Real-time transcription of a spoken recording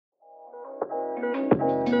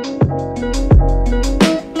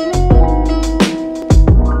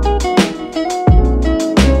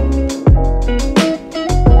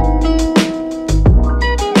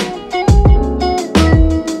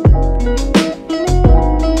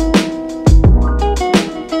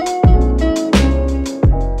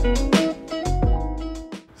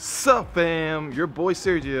Sup fam, your boy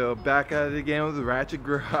Sergio back at it again with the Ratchet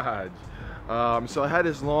Garage. So I had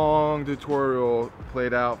this long tutorial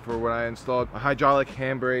played out for when I installed a hydraulic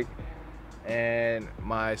handbrake and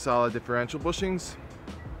my solid differential bushings.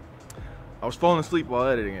 I was falling asleep while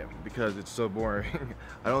editing it because it's so boring.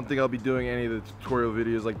 I don't think I'll be doing any of the tutorial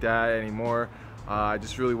videos like that anymore. I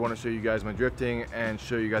just really want to show you guys my drifting and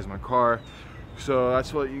show you guys my car. So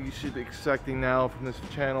that's what you should be expecting now from this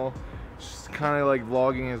channel. It's kind of like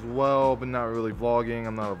vlogging as well, but not really vlogging.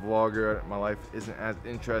 I'm not a vlogger. My life isn't as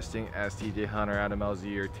interesting as TJ Hunter, Adam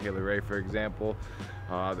LZ, or Taylor Ray, for example.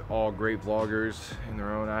 They're all great vloggers in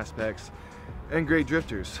their own aspects and great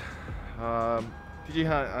drifters. TJ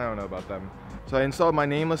Hunt, I don't know about them. So I installed my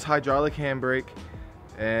Nameless hydraulic handbrake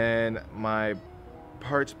and my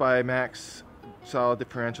Parts by Max solid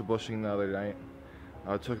differential bushing the other night.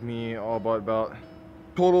 It took me all but about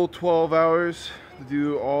total 12 hours to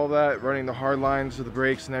do all that, running the hard lines of the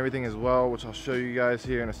brakes and everything as well, which I'll show you guys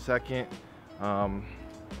here in a second.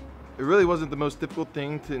 It really wasn't the most difficult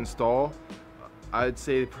thing to install. I'd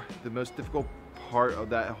say the most difficult part of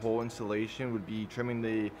that whole installation would be trimming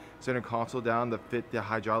the center console down to fit the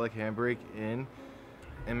hydraulic handbrake in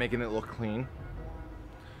and making it look clean.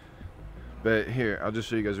 But here, I'll just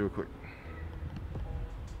show you guys real quick.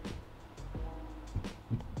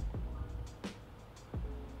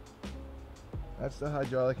 That's the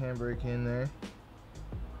hydraulic handbrake in there.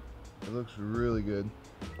 It looks really good.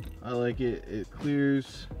 I like it. It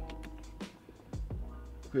clears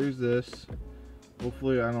this.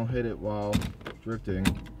 Hopefully I don't hit it while drifting.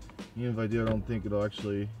 Even if I do, I don't think it'll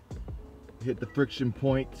actually hit the friction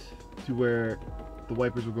point to where the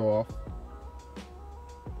wipers will go off.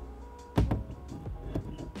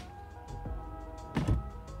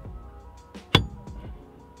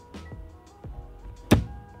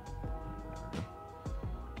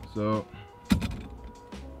 So,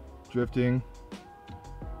 drifting,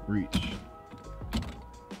 reach.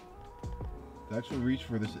 The actual reach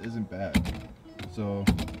for this isn't bad, so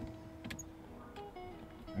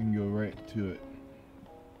I can go right to it.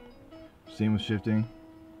 Same with shifting.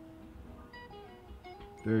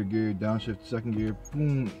 Third gear, downshift, second gear,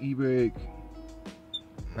 boom, e-brake.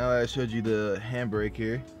 Now that I showed you the handbrake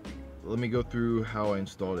here, let me go through how I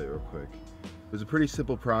installed it real quick. It was a pretty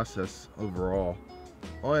simple process overall.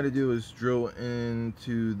 All I had to do was drill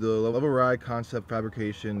into the Level Ride concept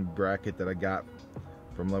fabrication bracket that I got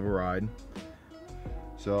from Level Ride.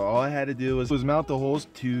 So all I had to do was mount the holes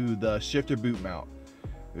to the shifter boot mount.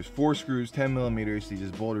 There's 4 screws, 10 millimeters, so you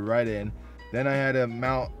just bolted right in. Then I had to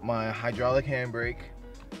mount my hydraulic handbrake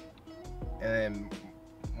and then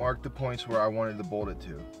mark the points where I wanted to bolt it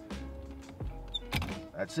to.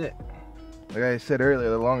 That's it. Like I said earlier,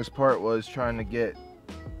 the longest part was trying to get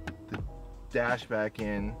dash back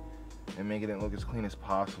in and making it look as clean as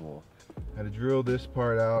possible. I had to drill this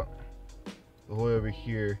part out the whole way over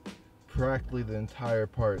here, practically the entire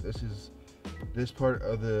part. This part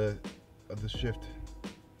of the shift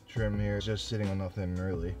trim here is just sitting on nothing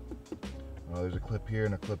really. There's a clip here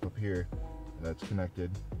and a clip up here that's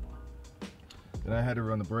connected. Then I had to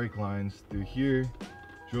run the brake lines through here,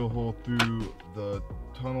 drill a hole through the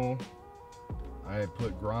tunnel. I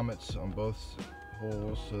put grommets on both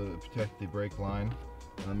holes to protect the brake line.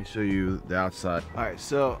 Let me show you the outside. Alright,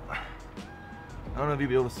 so I don't know if you'll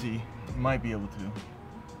be able to see. You might be able to.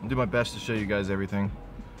 I'll do my best to show you guys everything.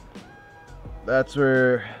 That's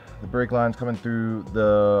where the brake line's coming through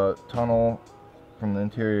the tunnel from the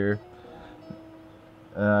interior.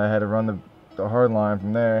 And I had to run the hard line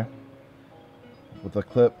from there with a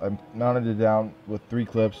clip. I mounted it down with 3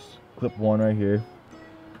 clips. Clip 1 right here.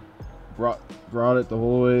 Brought it the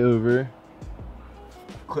whole way over.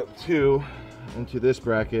 Clip 2 into this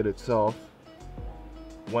bracket itself,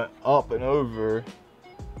 went up and over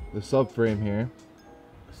the subframe here.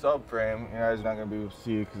 The subframe, you guys are not going to be able to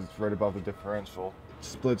see it because it's right above the differential. It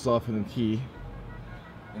splits off in the T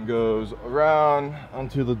and goes around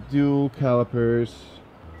onto the dual calipers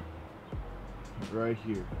right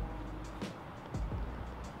here.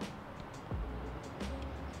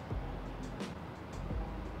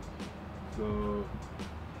 So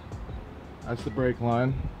that's the brake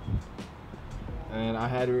line, and I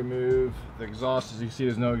had to remove the exhaust. As you can see,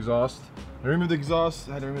 there's no exhaust. I removed the exhaust,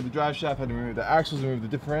 I had to remove the drive shaft, I had to remove the axles, remove the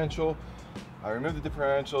differential. I removed the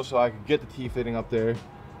differential so I could get the T fitting up there.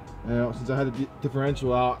 Since I had the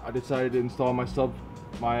differential out, I decided to install my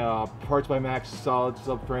Parts by Max solid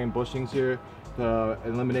subframe bushings here to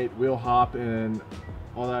eliminate wheel hop and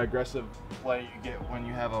all that aggressive play you get when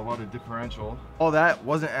you have a loaded differential. All that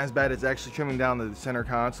wasn't as bad as actually trimming down the center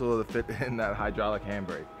console to fit in that hydraulic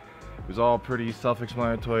handbrake. It was all pretty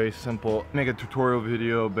self-explanatory, simple. Make a tutorial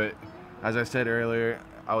video, but as I said earlier,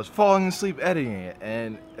 I was falling asleep editing it,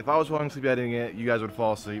 and if I was falling asleep editing it, you guys would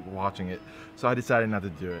fall asleep watching it. So I decided not to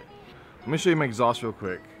do it. Let me show you my exhaust real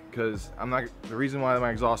quick, because the reason why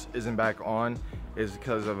my exhaust isn't back on is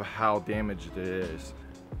because of how damaged it is.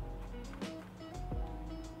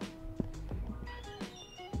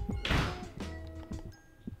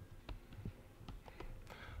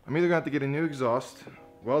 I'm either gonna have to get a new exhaust,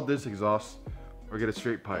 weld this exhaust, or get a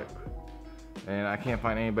straight pipe. And I can't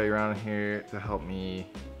find anybody around here to help me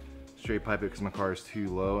straight pipe it because my car is too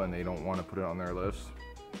low and they don't want to put it on their lifts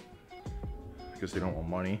because they don't want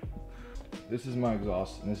money. This is my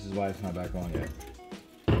exhaust, and this is why it's not back on yet.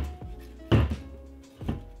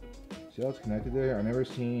 See how it's connected there? I've never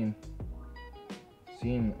seen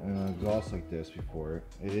an exhaust like this before.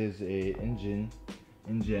 It is a InGen,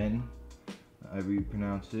 however you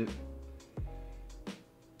pronounce it.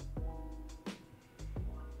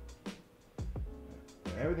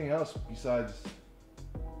 Everything else besides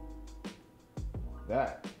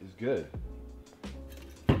that is good.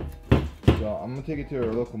 So I'm gonna take it to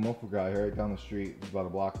our local muffler guy here right down the street. He's about a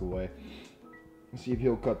block away. Let's see if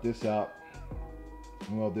he'll cut this out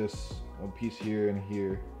and weld this one piece here and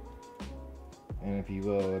here. And if he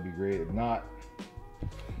will, that'd be great. If not,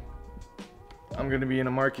 I'm gonna be in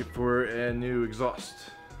the market for a new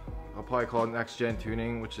exhaust. I'll probably call it Next Gen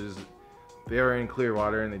Tuning, which is, they are in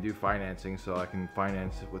Clearwater and they do financing, so I can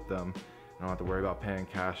finance it with them. I don't have to worry about paying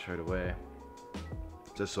cash right away,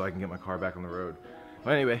 just so I can get my car back on the road.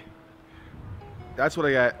 But anyway, that's what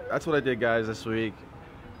I got. That's what I did, guys, this week.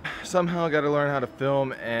 Somehow I got to learn how to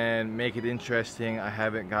film and make it interesting. I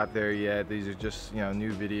haven't got there yet. These are just,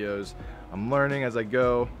 new videos. I'm learning as I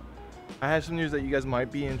go. I have some news that you guys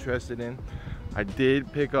might be interested in. I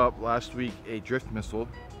did pick up last week a drift missile,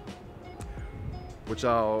 which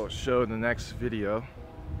I'll show in the next video.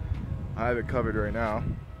 I have it covered right now.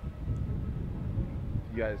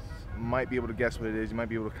 You guys might be able to guess what it is. You might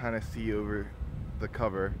be able to kind of see over the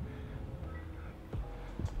cover.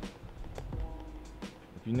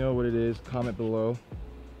 If you know what it is, comment below.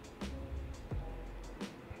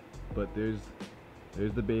 But there's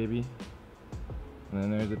the baby, and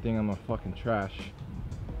then there's the thing I'm gonna fucking trash.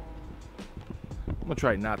 I'm gonna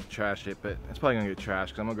try not to trash it, but it's probably gonna get trashed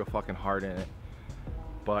because I'm gonna go fucking hard in it.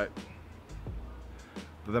 But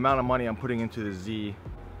for the amount of money I'm putting into the Z,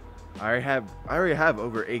 I already have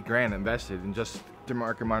over 8 grand invested in just the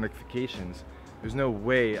market modifications. There's no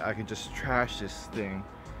way I could just trash this thing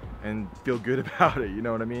and feel good about it, you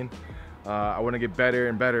know what I mean? I want to get better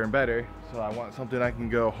and better and better, so I want something I can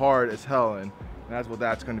go hard as hell in, and that's what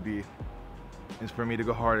that's going to be, is for me to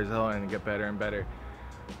go hard as hell and get better and better.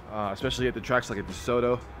 Especially at the tracks like at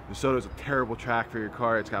DeSoto. DeSoto is a terrible track for your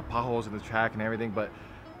car. It's got potholes in the track and everything, but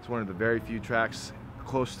it's one of the very few tracks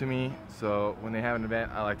close to me, so when they have an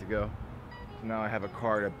event, I like to go. So now I have a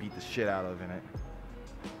car to beat the shit out of in it.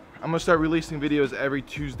 I'm gonna start releasing videos every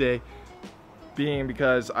Tuesday, being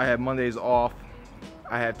because I have Mondays off.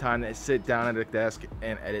 I have time to sit down at a desk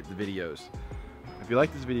and edit the videos. If you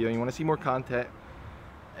like this video and you want to see more content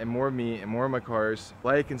and more of me and more of my cars,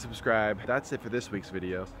 like and subscribe. That's it for this week's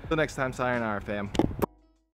video. Until next time, sayonara, fam.